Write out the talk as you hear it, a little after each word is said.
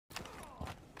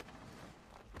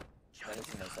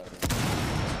Anything else out of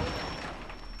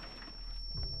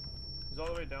He's all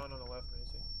the way down on the left,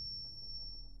 Macie.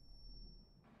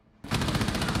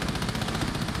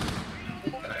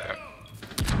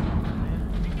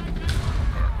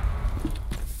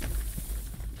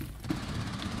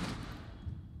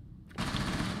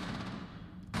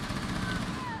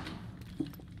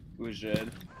 Who's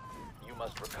Jed? You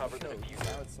must recover the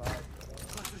diffuser. Outside.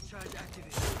 Cluster charge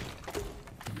activated.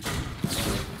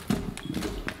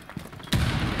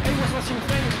 Hey, what's watching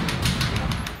thing?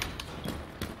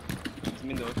 It's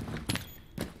me though.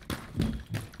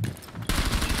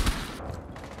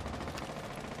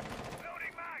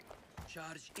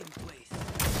 Charge in place.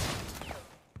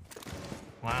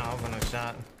 Wow, I was on a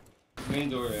shot. Main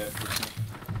door,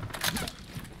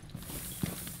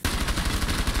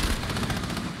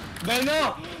 Ben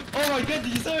non! Oh my god,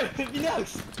 did you saw it?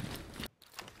 BiNoX!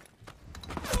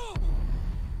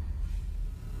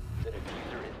 The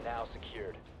diffuser is now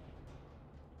secured.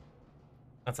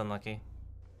 That's unlucky.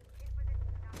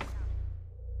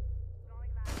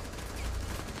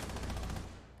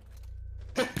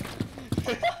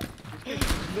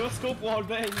 No scope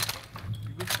wallbang!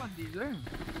 You go fuck these are.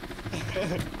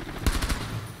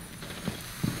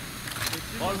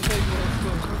 Wallbang, no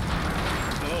scope.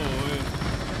 No way.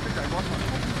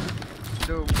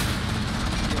 So,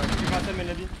 Tu vas ta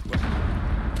mélodie?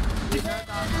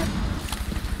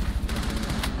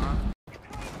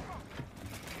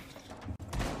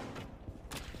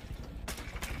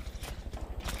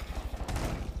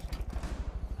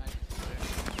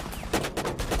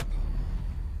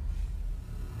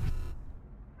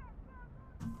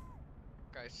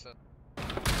 guys, so.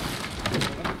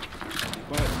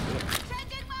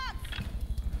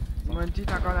 Ils m'ont dit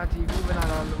t'as encore la TV, va dans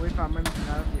leur louer par même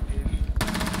finale des piles.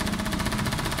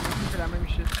 Il fait la même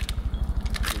shit.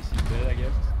 C'est belle, I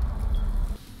guess.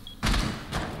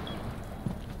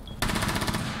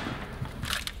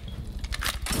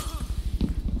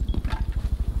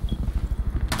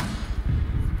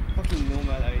 Fucking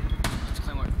nomad, hey.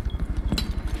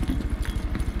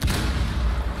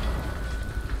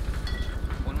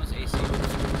 One was AC.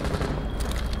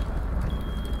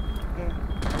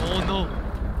 Oh no!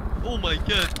 Oh my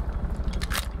god!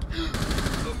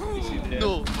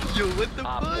 No! Yo, what the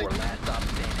Op 4 fuck? last stop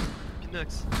standing. BiNoX.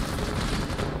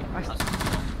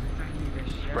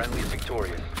 Friendly is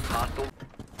victorious. Hostile.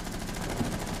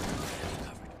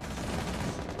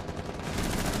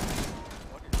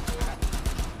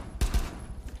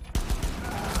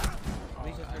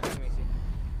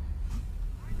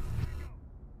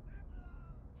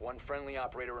 One friendly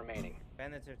operator remaining.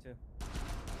 Bandits here too.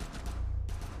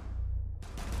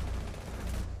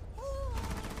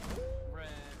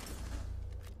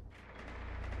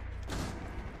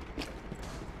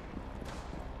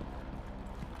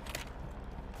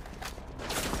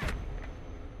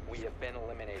 We have been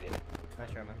eliminated.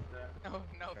 Nice try, man. No,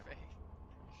 no fake.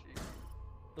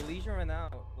 The Legion ran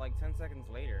out like 10 seconds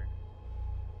later.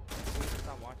 We should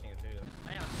stop watching it too.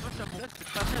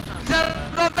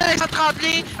 Robert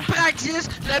Tremblay, Praxis,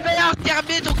 le meilleur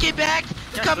thermite au Québec.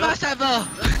 Comment ça va?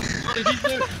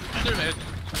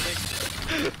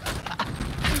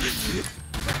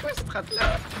 Pourquoi ce traite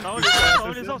là? Non,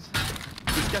 les autres!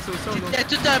 Il se casse au sol, non?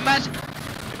 C'était tout un match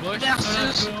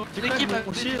versus l'équipe à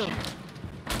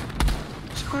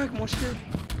C'est quoi avec mon chien?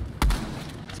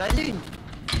 Ça aligne!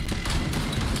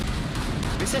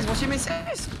 Mais 16, mon chien, mais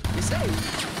 16! Mais 16!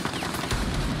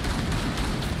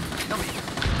 Non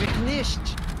mais finish!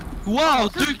 Wow,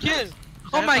 2 kills!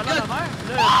 Oh my god!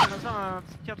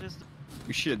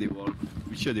 Uchi a des walls.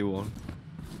 Uchi a des walls.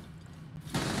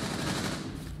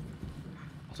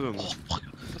 Ça, moi.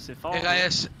 C'est fort.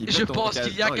 RAS, je pense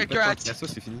qu'il y a quelqu'un à tirer. Ça,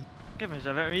 c'est fini. Ok, mais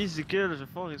j'avais un easy kill, j'ai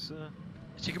foiré ça.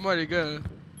 Check-moi les gars.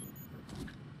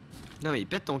 Non, mais il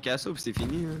pète ton casso pis c'est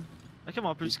fini. Hein. Ok, mais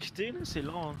on peut discuter là, c'est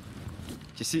long.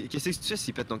 Qu'est-ce que tu fais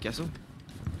s'il pète ton casso?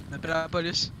 On appelle la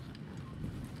police.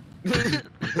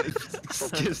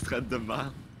 Qu'est-ce que de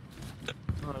merde?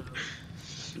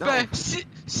 Ben, si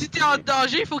t'es en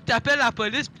danger, il faut que t'appelles la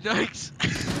police, BiNoX.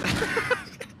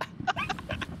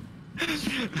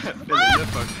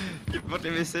 Il porte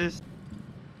les messages.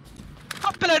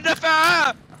 Appelle le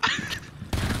 911!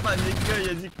 Ah, les gars, il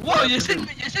a dit. Wow, il essaie de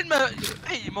me.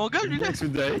 Hey, mon gars, lui là.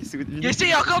 Il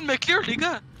essaie encore de me clear, les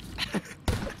gars.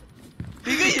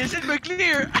 Les gars, il essaie de me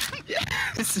clear.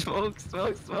 Smoke,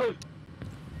 smoke, smoke.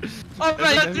 Oh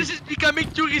my god, this is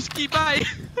becoming too risky, bye.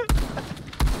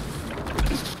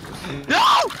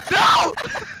 No! No!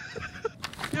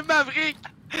 Il Maverick!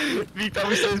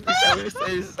 Victor 16, Victor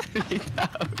 16.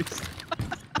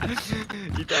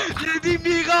 Il y a des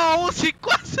mirants, c'est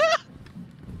quoi ça?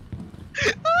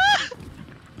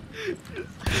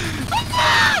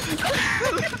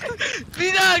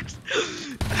 BiNoX!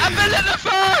 Appelle le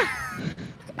 911!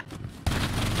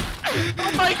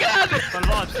 Oh my god! Pas le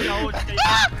voir, tu sais, en haut,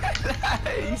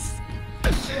 Nice!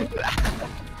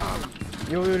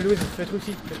 Yo, Louis, fais toi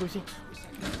aussi, fais toi aussi.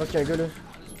 Je pense qu'il y a un gars là.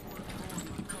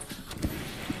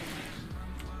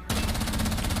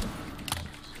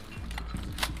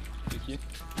 C'est qui?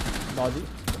 Bandé.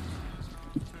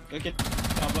 Ok,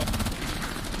 en bas.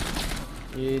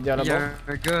 Il est derrière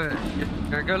Il y a là-bas.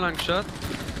 un gars long shot.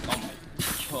 Oh my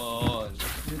god.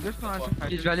 J'ai deux sur un Ok,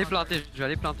 je vais aller planter, je vais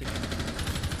aller planter.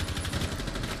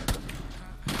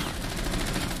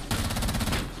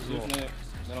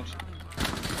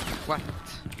 What?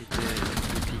 Il était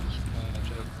le pic.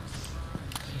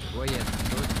 Ouais, il y a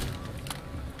d'autres.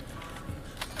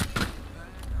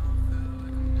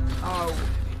 Oh.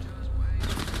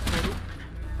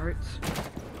 Alright.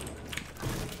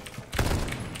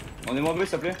 On est mauvais,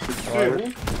 s'il te plaît. Ouais. Héros.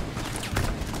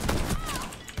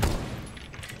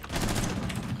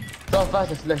 T'en face,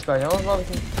 c'est de l'expérience, genre.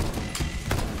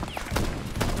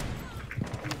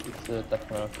 C'est ta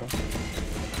première fois.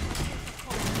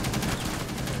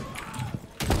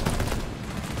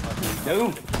 Y'a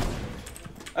où?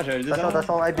 Ah, j'avais le deux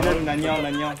Attention, hey, Oh, Nagnan.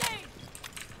 Nagnan.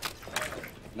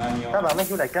 Tabarnak,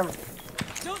 où la cam?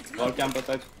 Dans le cam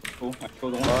peut-être. Oh, un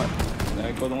caudron.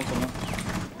 Un caudron sûrement.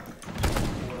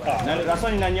 La son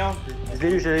est Nagnan. Je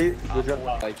l'ai eu, good job.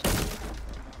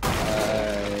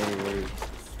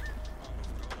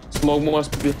 Smoke moi,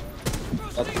 c'est plus.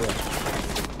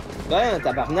 Ouais, un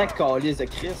tabarnak, calice de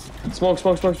Chris. Smoke,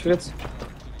 Fritz.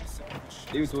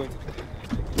 T'es où, toi?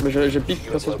 Mais je pique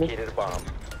You quand have ça smoke. located a bomb.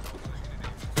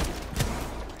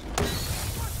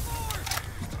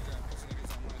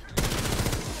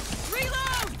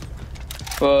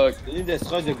 Fuck. J'ai eu des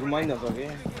strass de Goumine dans un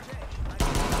verre.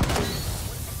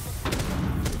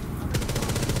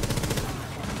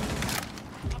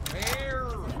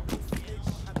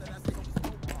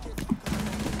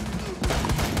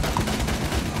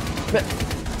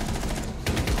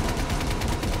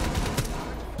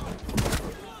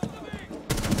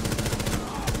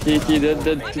 Qui est dead,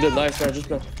 nice, ouais, juste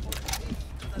là.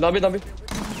 Dans B.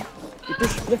 Il push,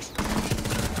 flex.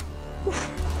 Op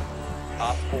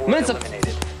 4 Man, ça...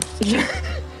 eliminated.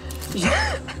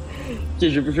 Ok,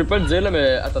 je vais pas le dire là,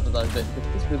 mais attends,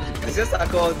 Est-ce que c'est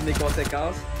encore des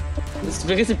conséquences? c'est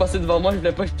vrai, c'est passé devant moi, je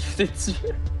voulais pas shooter dessus.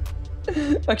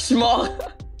 Fait que je suis mort.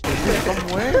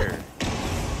 From where?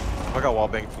 I got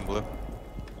wallbang from blue.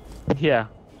 Yeah.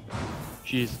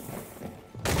 Jeez.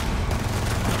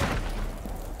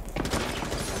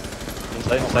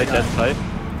 Inside, dead side.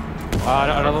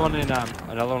 Another one in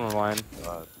line.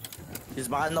 He's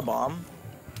behind the bomb.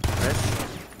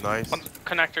 Nice.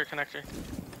 Connector.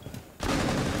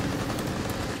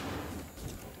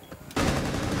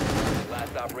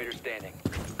 Last operator standing.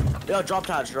 Yo, drop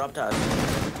hatch.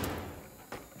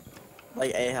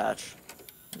 Like A hatch.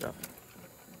 Yeah.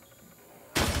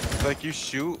 Like you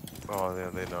shoot. Oh, yeah,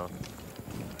 they know.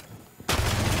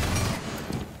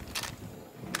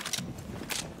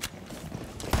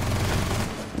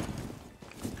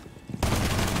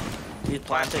 He's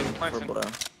planting for blue.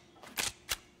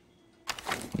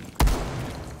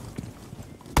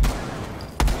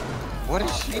 What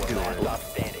is she Last doing? stop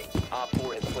standing. Op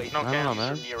 4 has placed No cam,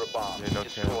 man. near a bomb. Yeah, no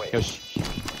Destroy Yo, it.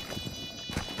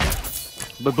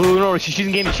 But Blue, no, she's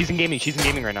in gaming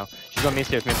right now. She's on main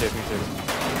stairs.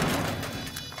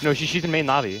 No, she's in main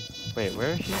lobby. Wait, where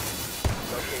is she?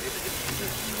 Located the diffuser.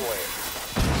 Destroy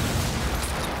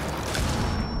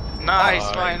it. Nice,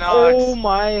 BiNoX! Oh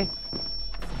my,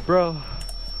 bro.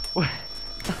 What?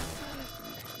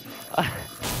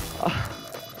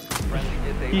 Friendly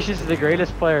disabled. He's just the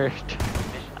greatest player. Mission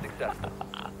successful.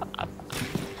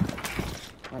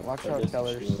 Watch out,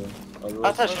 Kellers.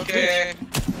 Attends, j'ai Ok.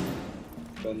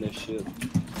 Bonne de shit. Je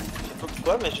sais pas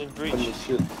pourquoi, mais j'ai une breach. Bonne de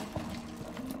shit.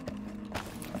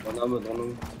 On homme.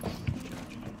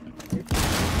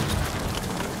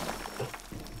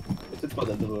 Peut-être pas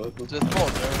de drop. Vous êtes mort,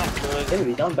 Eh,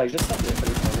 mais dans le bac, juste ça, il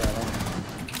fallait tomber avant.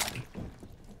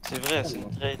 C'est vrai, c'est une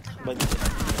très bonne idée.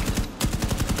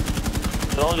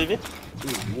 Non, on les vite.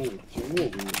 J'ai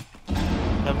mouru.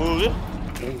 T'as mouru?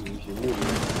 Oui, j'ai mouru.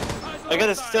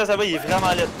 Regarde, ce qui se passe là-bas, il est vraiment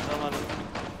laid.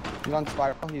 He's on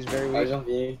spiral, he's very Ah, weak. j'en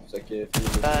reviens. C'est que.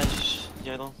 Ah,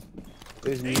 viens donc.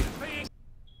 There's me.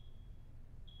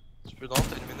 Tu peux donc,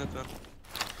 t'as une minute, man.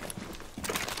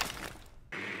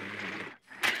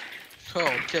 Oh,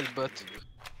 quel bot.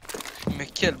 Mais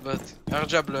quel bot. Un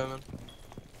job là, man.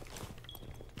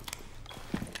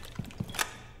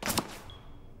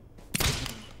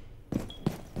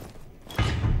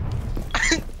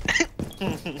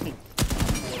 Last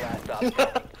stop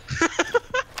standing.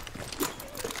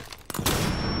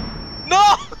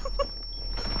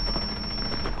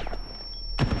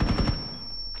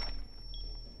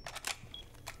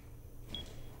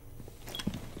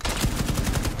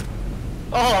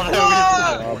 Oh,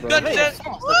 Whoa! bro. Good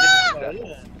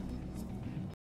shit!